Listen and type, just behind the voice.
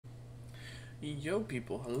Yo,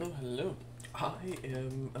 people, hello, hello. I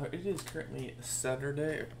am, it is currently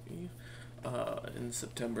Saturday, in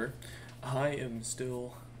September. I am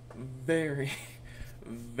still very,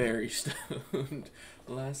 very stoned.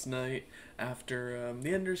 Last night, after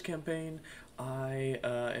the Enders campaign, I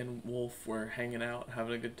and Wolf were hanging out,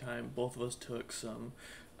 having a good time. Both of us took some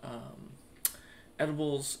um,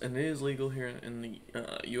 edibles, and it is legal here in the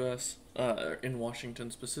U.S., in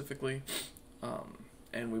Washington specifically. Um,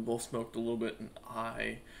 and we both smoked a little bit, and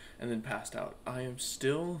then passed out. I am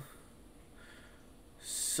still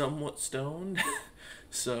somewhat stoned,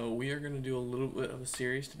 so we are gonna do a little bit of a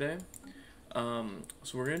series today. So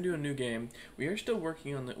we're gonna do a new game. We are still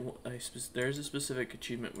working on there's a specific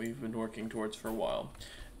achievement we've been working towards for a while,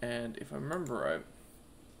 and if I remember right,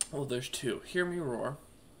 well, there's two. Hear Me Roar,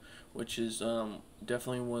 which is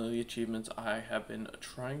definitely one of the achievements I have been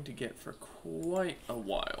trying to get for quite a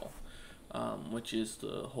while, which is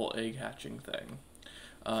the whole egg hatching thing.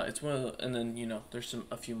 It's one of and then there's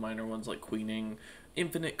a few minor ones like Queening,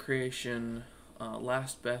 Infinite Creation,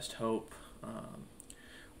 Last Best Hope,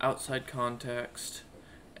 Outside Context,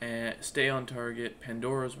 and Stay on Target,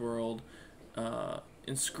 Pandora's World,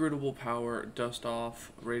 Inscrutable Power, Dust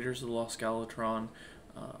Off, Raiders of the Lost Galatron,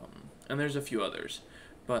 and there's a few others.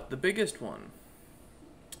 But the biggest one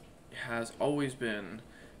has always been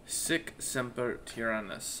Sic Semper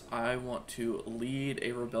Tyrannis. I want to lead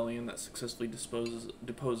a rebellion that successfully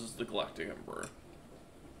deposes the Galactic Emperor.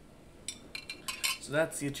 So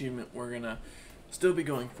that's the achievement we're gonna still be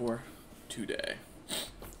going for today.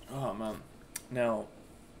 Oh man. Now,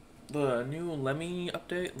 the new Lem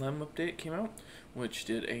update came out, which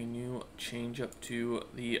did a new change up to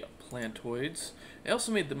the plantoids. It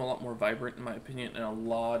also made them a lot more vibrant, in my opinion, and a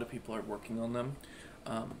lot of people are working on them.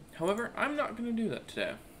 However, I'm not going to do that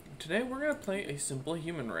today. Today we're going to play a simple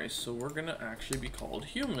human race, so we're going to actually be called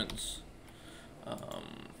humans.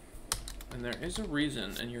 And there is a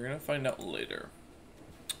reason, and you're going to find out later.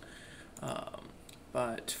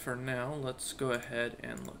 But for now, let's go ahead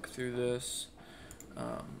and look through this.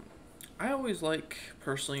 I always like,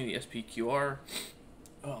 personally, the SPQR.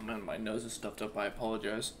 Oh man, my nose is stuffed up, I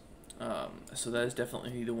apologize. So that is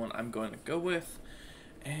definitely the one I'm going to go with.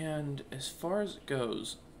 And as far as it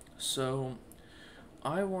goes, so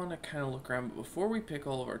I want to kind of look around, but before we pick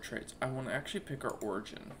all of our traits, I want to actually pick our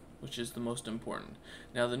origin, which is the most important.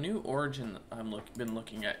 Now, the new origin that I've been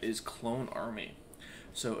looking at is Clone Army.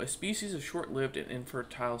 So, a species of short-lived and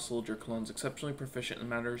infertile soldier clones exceptionally proficient in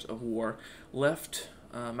matters of war, left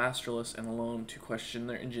masterless and alone to question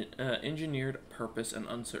their engineered purpose and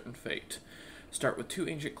uncertain fate. Start with 2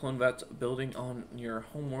 ancient clone vats building on your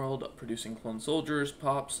homeworld, producing clone soldiers,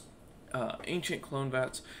 pops. Ancient clone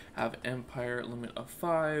vats have empire limit of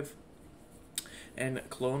 5, and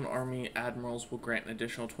Clone Army admirals will grant an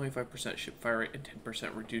additional 25% ship fire rate and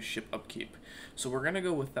 10% reduced ship upkeep. So we're going to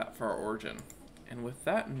go with that for our origin. And with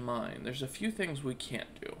that in mind, there's a few things we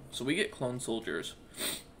can't do. So we get clone soldiers,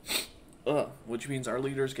 which means our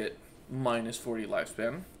leaders get minus 40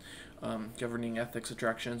 lifespan. Governing ethics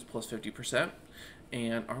attractions plus 50%,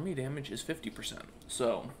 and army damage is 50%.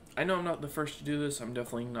 So I know I'm not the first to do this. I'm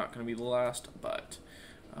definitely not going to be the last, but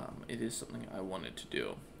it is something I wanted to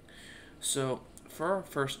do. So for our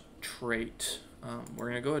first trait, we're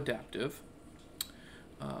going to go adaptive.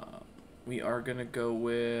 We are going to go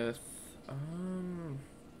with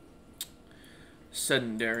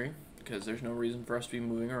sedentary, because there's no reason for us to be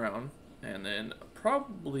moving around. And then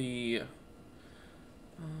probably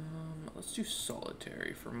let's do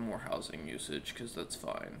solitary for more housing usage, because that's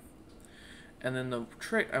fine. And then the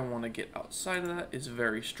trait I want to get outside of that is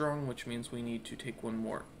very strong, which means we need to take one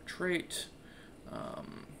more trait.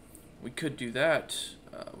 We could do that.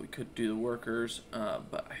 We could do the workers,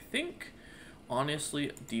 but I think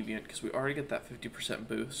honestly deviant, because we already get that 50%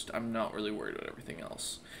 boost. I'm not really worried about everything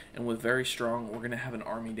else. And with very strong, we're going to have an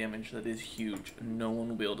army damage that is huge. No one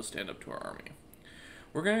will be able to stand up to our army.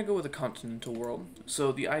 We're going to go with a continental world.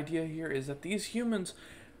 So the idea here is that these humans,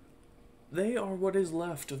 they are what is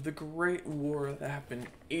left of the great war that happened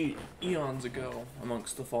eons ago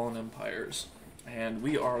amongst the fallen empires. And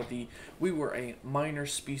we were a minor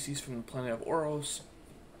species from the planet of Oros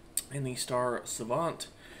in the star Savant.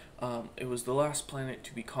 It was the last planet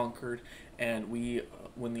to be conquered, and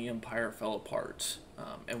when the empire fell apart,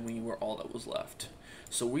 and we were all that was left.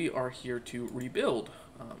 So we are here to rebuild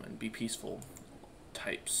and be peaceful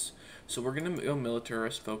types. So we're going to go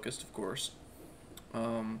militarist focused, of course.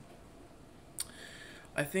 I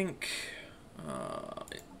think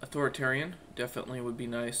authoritarian definitely would be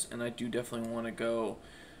nice, and I do definitely want to go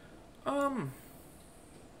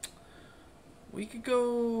we could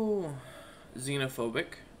go xenophobic,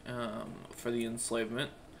 for the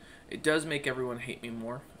enslavement. It does make everyone hate me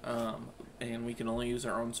more, and we can only use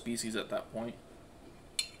our own species at that point.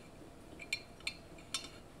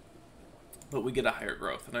 But we get a higher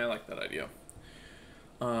growth, and I like that idea.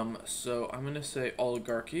 So I'm going to say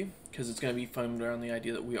oligarchy, because it's going to be founded around the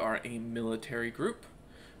idea that we are a military group.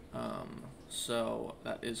 So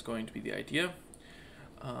that is going to be the idea.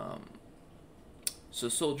 So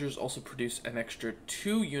soldiers also produce an extra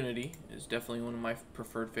 2 unity, is definitely one of my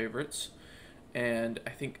preferred favorites. And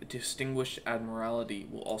I think distinguished admiralty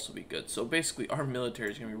will also be good. So basically our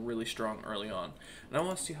military is going to be really strong early on. And I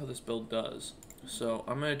want to see how this build does. So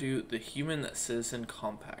I'm going to do the Human Citizen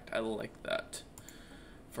Compact. I like that.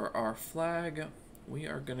 For our flag, we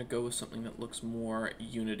are going to go with something that looks more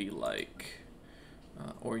unity-like.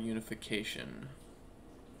 Or unification.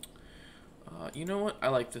 You know what? I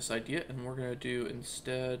like this idea, and we're going to do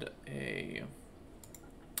instead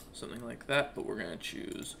something like that, but we're going to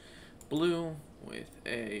choose blue with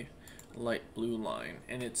a light blue line,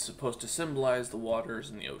 and it's supposed to symbolize the waters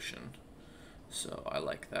in the ocean. So I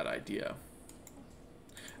like that idea.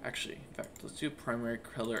 Actually, in fact, let's do primary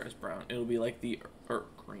color as brown. It'll be like the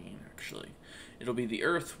green, actually. It'll be the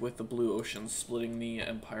Earth with the blue ocean splitting the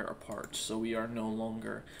empire apart, so we are no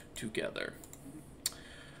longer together.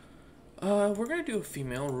 We're gonna do a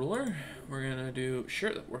female ruler. We're gonna do,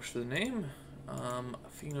 sure, that works for the name.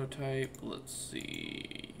 Phenotype, let's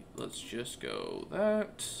see. Let's just go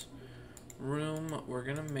that. Room, we're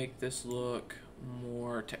gonna make this look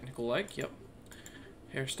more technical-like, yep.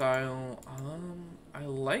 Hairstyle, I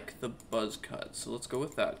like the buzz cut, so let's go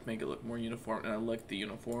with that. Make it look more uniform, and I like the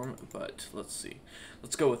uniform, but let's see.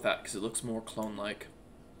 Let's go with that, because it looks more clone-like.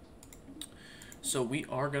 So we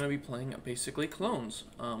are going to be playing basically clones.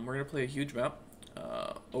 We're going to play a huge map,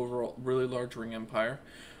 overall really large ring empire.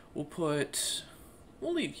 We'll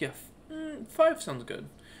leave, yeah, 5 sounds good.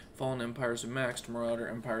 Fallen empires are maxed, Marauder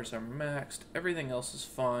empires are maxed, everything else is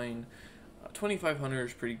fine. 2500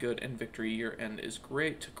 is pretty good, and Victory Year End is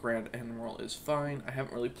great. Grand Admiral is fine. I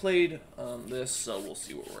haven't really played this, so we'll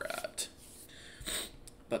see where we're at.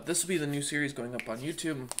 But this will be the new series going up on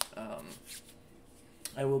YouTube.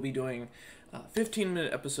 I will be doing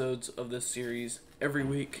 15-minute episodes of this series every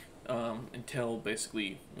week until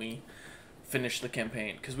basically we finish the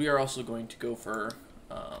campaign. Because we are also going to go for,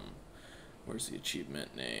 where's the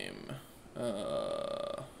achievement name?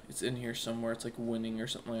 It's in here somewhere. It's like winning or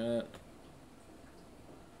something like that.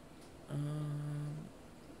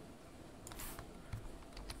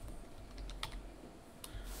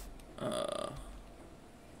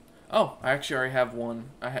 Oh, I actually already have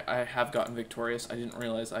one. I have gotten victorious. I didn't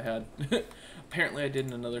realize I had. Apparently I did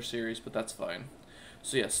in another series, but that's fine.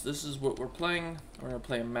 So yes, this is what we're playing. We're going to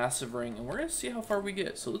play a massive ring, and we're going to see how far we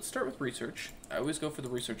get. So let's start with research. I always go for the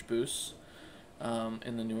research boosts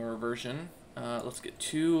in the newer version. Let's get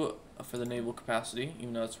 2 for the naval capacity,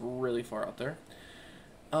 even though it's really far out there.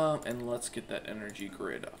 And let's get that energy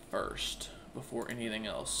grid first before anything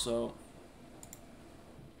else. So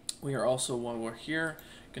we are also, while we're here,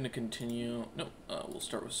 going to continue. We'll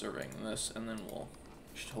start with surveying this, and then we'll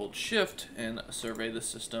hold shift and survey the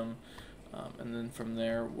system, and then from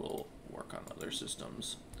there we'll work on other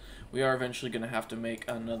systems. We are eventually going to have to make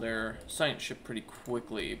another science ship pretty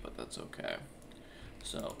quickly, but that's okay.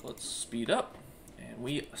 So let's speed up, and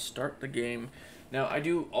we start the game. Now, I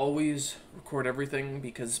do always record everything,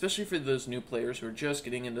 because especially for those new players who are just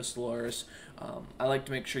getting into Stellaris, I like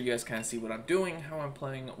to make sure you guys kind of see what I'm doing, how I'm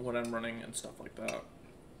playing, what I'm running, and stuff like that.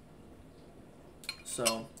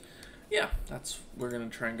 So, yeah, we're going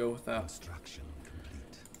to try and go with that. Construction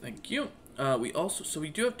complete. Thank you. We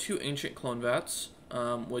do have 2 ancient clone vats,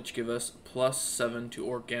 which give us +7 to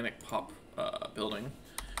organic pop building,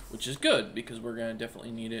 which is good, because we're going to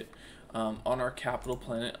definitely need it. On our capital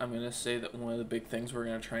planet, I'm going to say that one of the big things we're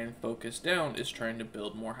going to try and focus down is trying to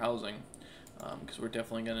build more housing, because we're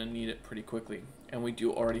definitely going to need it pretty quickly. And we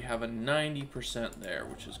do already have a 90% there,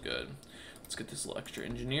 which is good. Let's get this little extra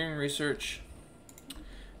engineering research.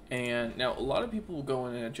 And now, a lot of people will go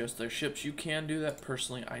in and adjust their ships. You can do that.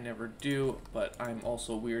 Personally, I never do, but I'm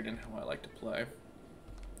also weird in how I like to play.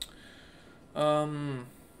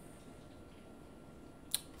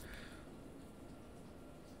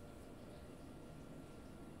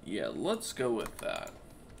 Yeah, let's go with that.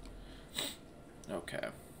 Okay.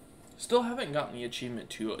 Still haven't gotten the achievement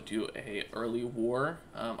to do a early war.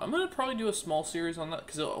 I'm going to probably do a small series on that,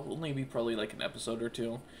 because it'll only be probably like an episode or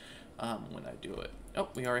 2 when I do it. Oh,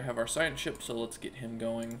 we already have our science ship, so let's get him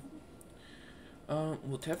going.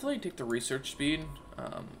 We'll definitely take the research speed.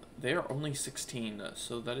 They are only 16,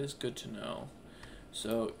 so that is good to know.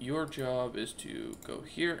 So your job is to go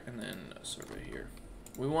here and then survey here.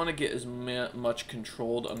 We want to get as much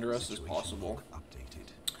controlled under us as possible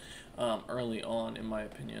early on, in my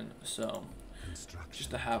opinion. So,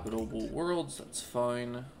 just the habitable worlds, that's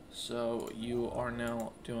fine. So, you are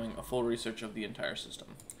now doing a full research of the entire system.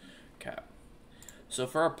 Okay. So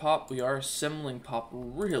for our pop, we are assembling pop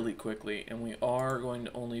really quickly, and we are going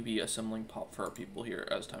to only be assembling pop for our people here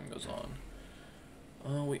as time goes on.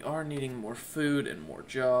 We are needing more food and more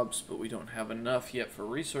jobs, but we don't have enough yet for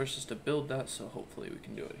resources to build that, so hopefully we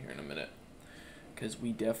can do it here in a minute. Because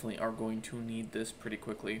we definitely are going to need this pretty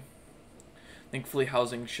quickly. Thankfully,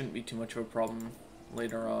 housing shouldn't be too much of a problem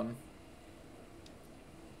later on.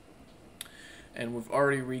 And we've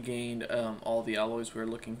already regained all the alloys we were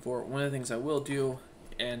looking for. One of the things I will do,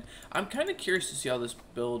 and I'm kind of curious to see how this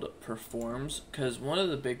build performs, because one of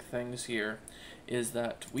the big things here is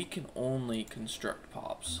that we can only construct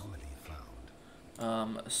pops.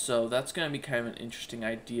 So that's going to be kind of an interesting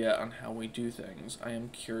idea on how we do things. I am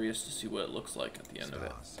curious to see what it looks like at the end of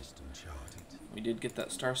it. We did get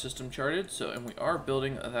that star system charted, so, and we are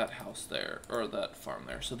building that house there, or that farm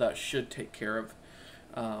there, so that should take care of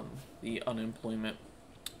the unemployment.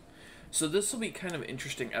 So this will be kind of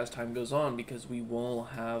interesting as time goes on, because we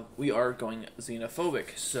are going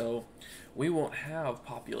xenophobic, so we won't have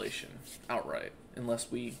population outright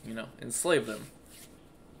unless we, enslave them.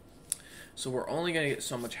 So we're only going to get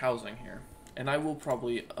so much housing here, and I will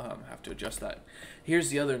probably have to adjust that. Here's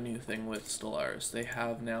the other new thing with Stellaris. They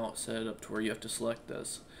have now set it up to where you have to select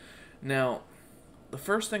this. Now, the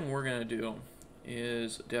first thing we're going to do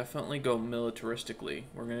is definitely go militaristically.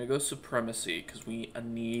 We're going to go supremacy because we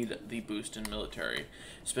need the boost in military,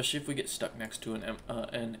 especially if we get stuck next to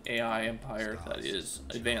an AI empire that is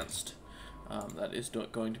advanced. That is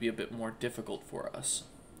going to be a bit more difficult for us.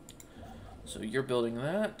 So you're building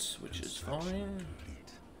that, which is fine.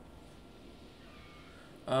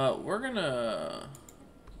 We're gonna...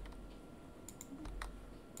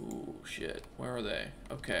 Ooh, shit. Where are they?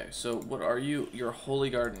 Okay, so what are you? You're Holy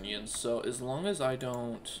Guardians. So as long as I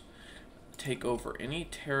don't take over any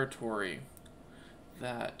territory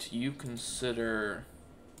that you consider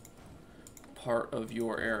part of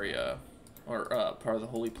your area, or part of the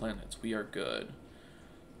Holy Planets, we are good.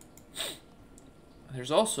 There's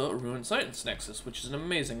also a Ruined Science Nexus, which is an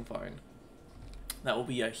amazing find. That will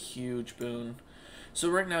be a huge boon. So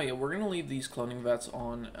right now, yeah, we're going to leave these cloning vats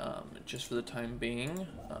on just for the time being,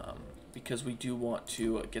 because we do want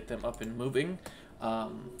to get them up and moving,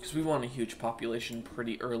 because we want a huge population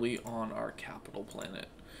pretty early on our capital planet.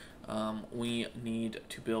 We need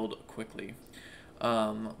to build quickly.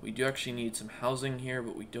 We do actually need some housing here,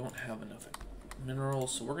 but we don't have enough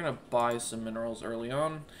minerals, so we're going to buy some minerals early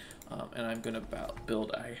on, and I'm going to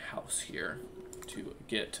build a house here to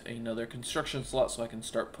get another construction slot so I can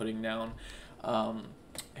start putting down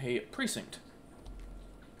a precinct,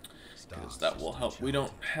 because that will help. We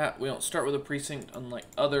don't start with a precinct unlike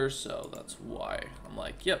others, so that's why I'm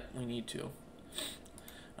like, yep, we need to.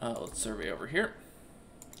 Let's survey over here,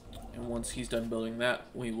 and once he's done building that,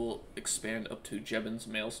 we will expand up to Jebin's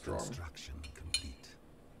Maelstrom. Construction complete.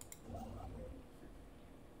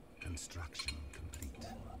 Construction complete.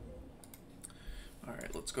 All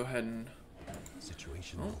right, let's go ahead and.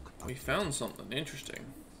 Situation We found something interesting.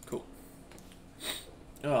 Cool.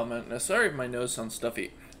 Oh man, now sorry if my nose sounds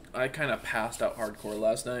stuffy. I kind of passed out hardcore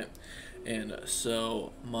last night, and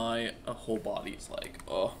so my whole body's like,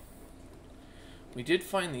 oh. We did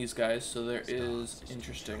find these guys, so there is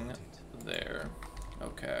interesting there.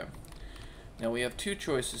 Okay. Now we have two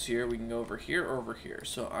choices here. We can go over here or over here.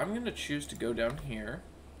 So I'm going to choose to go down here.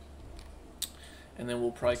 And then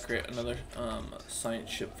we'll probably create another science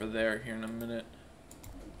ship for there here in a minute.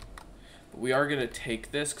 But we are going to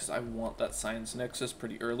take this because I want that science nexus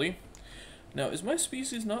pretty early. Now, is my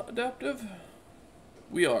species not adaptive?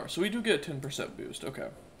 We are. So we do get a 10% boost. Okay.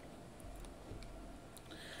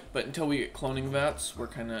 But until we get cloning vats, we're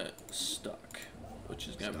kind of stuck, which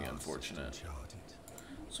is going to be unfortunate.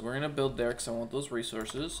 So we're going to build there because I want those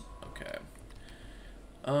resources. Okay.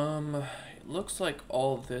 It looks like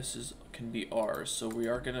all of this can be ours, so we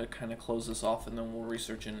are going to kind of close this off, and then we'll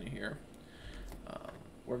research into here.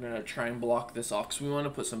 We're going to try and block this off, because we want to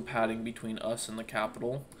put some padding between us and the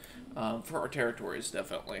capital. For our territories,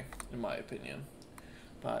 definitely, in my opinion.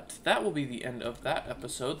 But that will be the end of that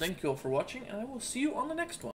episode. Thank you all for watching, and I will see you on the next one.